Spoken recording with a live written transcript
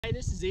Hi,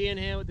 this is Ian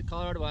here with the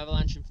Colorado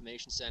Avalanche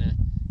Information Center.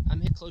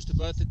 I'm here close to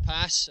Berthoud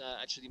Pass,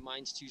 actually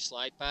mine's 2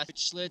 slide path,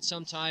 which slid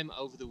sometime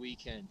over the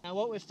weekend. Now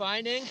what we're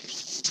finding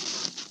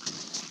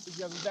is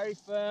you have a very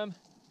firm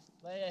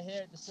layer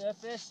here at the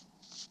surface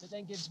that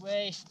then gives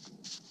way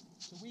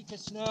to weaker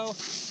snow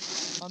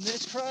on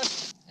this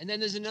crust, and then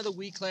there's another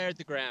weak layer at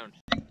the ground.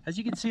 As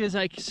you can see as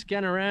I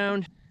scan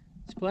around,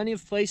 there's plenty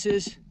of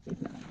places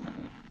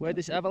where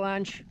this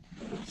avalanche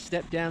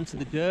stepped down to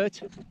the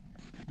dirt.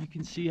 You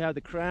can see how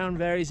the crown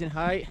varies in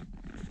height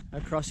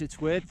across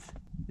its width.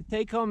 The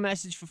take-home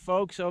message for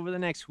folks over the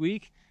next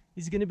week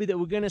is going to be that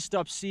we're going to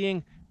stop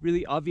seeing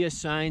really obvious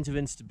signs of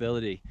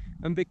instability.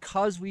 And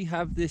because we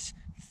have this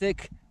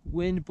thick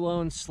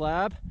wind-blown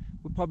slab,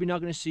 we're probably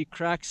not going to see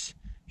cracks,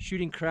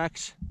 shooting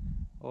cracks,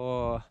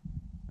 or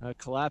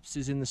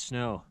collapses in the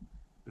snow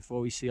before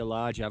we see a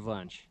large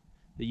avalanche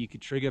that you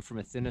could trigger from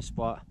a thinner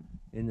spot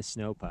in the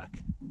snowpack.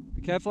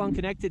 Be careful on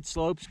connected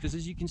slopes, because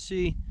as you can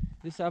see,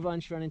 this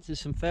avalanche ran into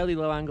some fairly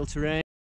low angle terrain.